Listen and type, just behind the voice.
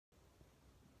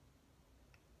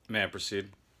May I proceed?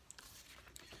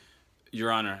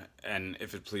 Your Honor, and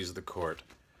if it pleases the court,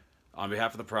 on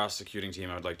behalf of the prosecuting team,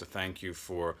 I would like to thank you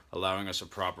for allowing us a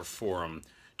proper forum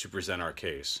to present our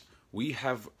case. We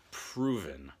have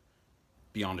proven,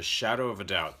 beyond a shadow of a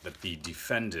doubt, that the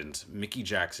defendant, Mickey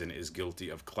Jackson, is guilty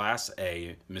of Class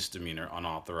A misdemeanor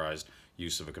unauthorized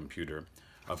use of a computer,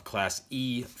 of Class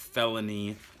E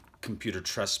felony computer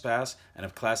trespass, and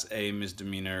of Class A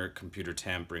misdemeanor computer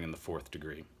tampering in the 4th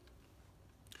degree.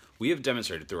 We have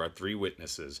demonstrated through our 3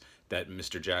 witnesses that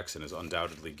Mr. Jackson is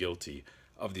undoubtedly guilty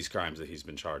of these crimes that he's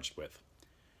been charged with.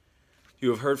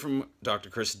 You have heard from Dr.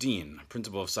 Chris Dean,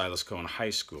 principal of Silas Cohen High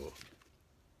School.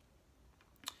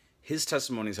 His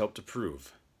testimonies help to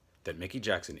prove that Mickey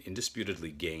Jackson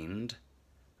indisputably gained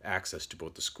access to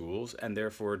both the school's and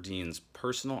therefore Dean's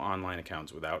personal online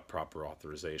accounts without proper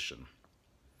authorization.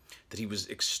 That he was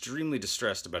extremely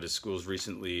distressed about his school's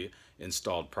recently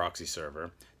installed proxy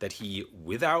server, that he,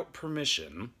 without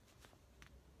permission,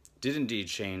 did indeed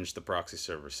change the proxy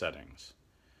server settings,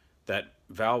 that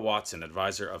Val Watson,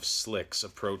 advisor of Slicks,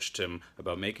 approached him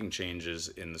about making changes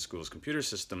in the school's computer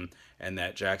system, and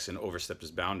that Jackson overstepped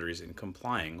his boundaries in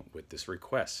complying with this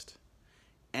request,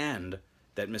 and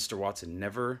that Mr. Watson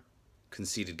never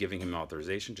conceded giving him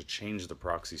authorization to change the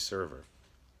proxy server.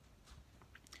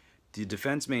 The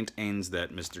defense maintains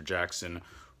that Mr. Jackson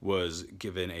was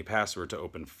given a password to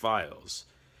open files.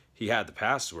 He had the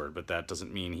password, but that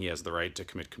doesn't mean he has the right to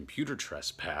commit computer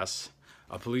trespass.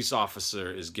 A police officer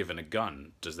is given a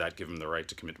gun. Does that give him the right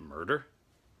to commit murder?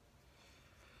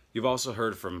 You've also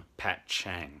heard from Pat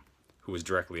Chang, who was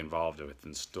directly involved with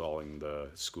installing the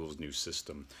school's new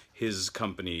system. His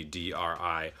company,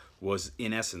 DRI, was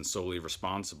in essence solely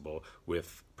responsible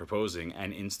with proposing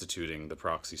and instituting the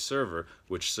proxy server,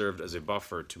 which served as a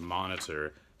buffer to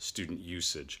monitor student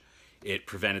usage. It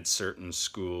prevented certain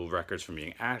school records from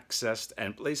being accessed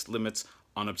and placed limits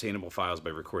on obtainable files by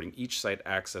recording each site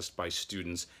accessed by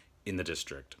students in the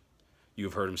district.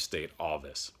 You've heard him state all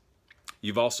this.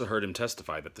 You've also heard him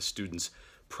testify that the students'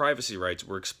 privacy rights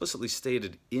were explicitly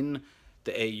stated in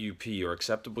the AUP, or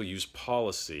acceptable use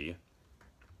policy,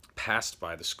 passed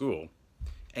by the school.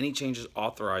 Any changes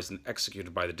authorized and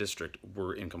executed by the district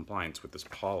were in compliance with this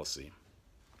policy.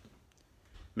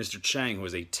 Mr. Chang, who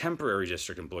was a temporary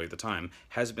district employee at the time,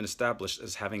 has been established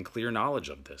as having clear knowledge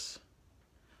of this.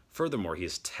 Furthermore, he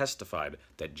has testified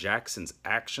that Jackson's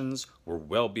actions were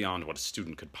well beyond what a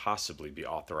student could possibly be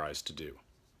authorized to do.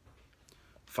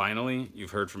 Finally,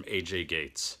 you've heard from A.J.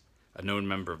 Gates, a known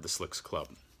member of the Slicks Club.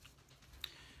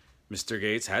 Mr.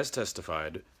 Gates has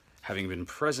testified, having been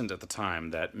present at the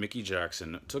time, that Mickey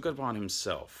Jackson took it upon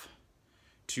himself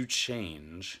to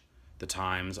change the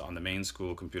times on the main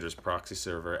school computer's proxy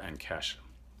server and cache.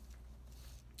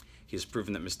 He has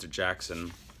proven that Mr.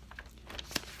 Jackson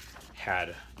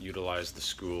had utilized the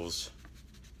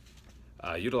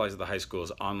high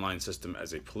school's online system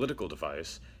as a political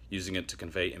device, using it to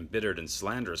convey embittered and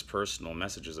slanderous personal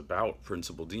messages about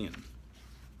Principal Dean.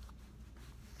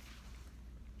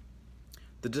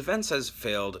 The defense has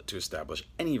failed to establish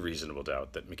any reasonable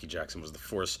doubt that Mickey Jackson was the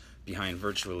force behind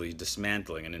virtually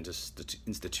dismantling an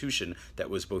institution that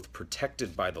was both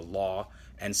protected by the law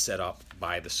and set up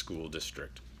by the school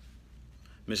district.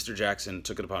 Mr. Jackson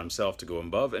took it upon himself to go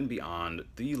above and beyond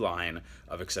the line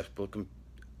of acceptable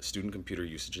student computer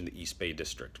usage in the East Bay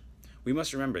district. We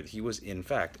must remember that he was in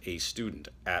fact a student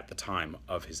at the time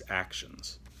of his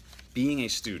actions. Being a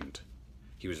student,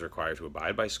 he was required to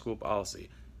abide by school policy,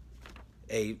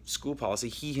 a school policy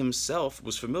he himself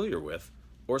was familiar with,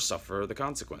 or suffer the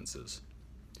consequences.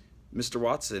 Mr.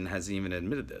 Watson has even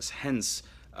admitted this. Hence,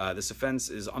 this offense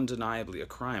is undeniably a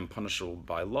crime punishable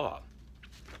by law.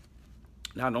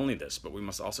 Not only this, but we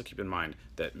must also keep in mind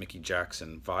that Mickey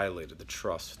Jackson violated the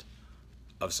trust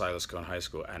of Silas Cohen High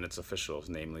School and its officials,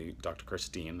 namely Dr. Chris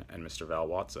Dean and Mr. Val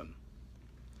Watson.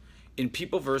 In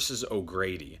People v.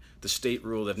 O'Grady, the state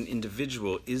ruled that an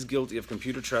individual is guilty of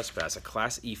computer trespass, a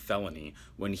Class E felony,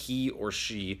 when he or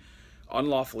she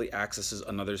unlawfully accesses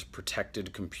another's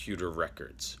protected computer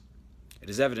records. It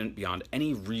is evident beyond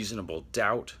any reasonable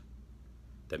doubt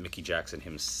that Mickey Jackson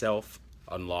himself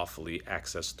unlawfully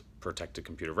accessed protected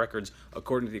computer records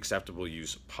according to the acceptable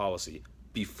use policy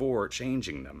before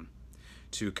changing them.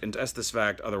 To contest this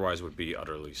fact otherwise would be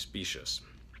utterly specious.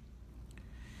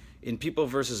 In People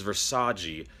v.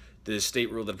 Versace, the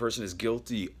state ruled that a person is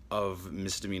guilty of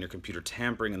misdemeanor computer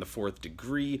tampering in the 4th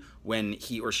degree when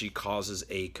he or she causes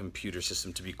a computer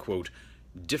system to be, quote,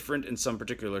 different in some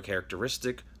particular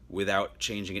characteristic without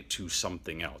changing it to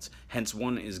something else. Hence,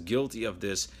 one is guilty of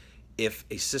this if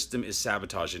a system is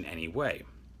sabotaged in any way.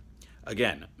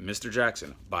 Again, Mr.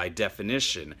 Jackson, by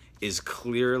definition, is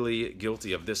clearly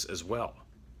guilty of this as well.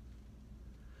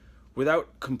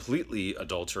 Without completely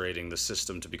adulterating the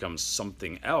system to become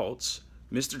something else,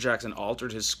 Mr. Jackson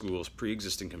altered his school's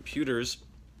pre-existing computers.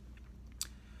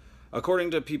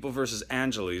 According to People v.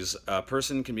 Angeles, a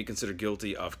person can be considered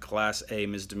guilty of Class A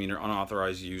misdemeanor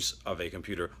unauthorized use of a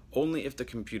computer only if the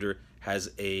computer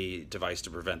has a device to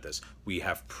prevent this. We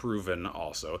have proven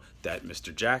also that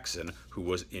Mr. Jackson, who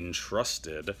was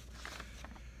entrusted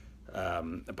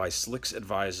by Slick's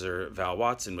advisor Val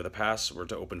Watson with a password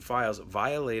to open files,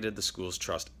 violated the school's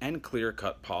trust and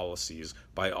clear-cut policies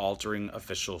by altering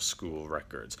official school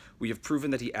records. We have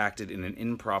proven that he acted in an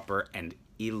improper and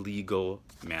illegal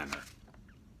manner.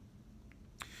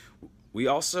 We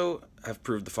also have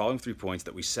proved the following 3 points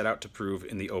that we set out to prove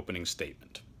in the opening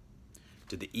statement.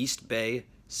 Did the East Bay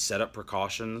set up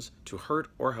precautions to hurt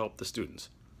or help the students?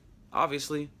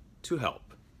 Obviously, to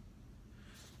help.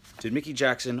 Did Mickey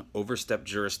Jackson overstep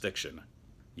jurisdiction?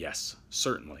 Yes,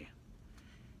 certainly.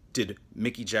 Did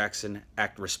Mickey Jackson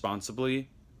act responsibly?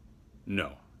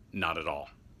 No, not at all.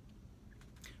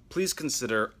 Please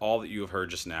consider all that you have heard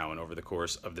just now and over the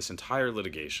course of this entire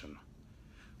litigation.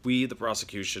 We, the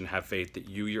prosecution, have faith that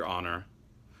you, Your Honor,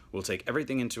 will take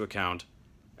everything into account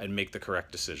and make the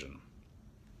correct decision.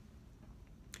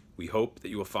 We hope that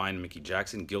you will find Mickey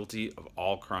Jackson guilty of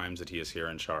all crimes that he is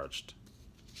herein charged.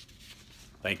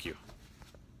 Thank you.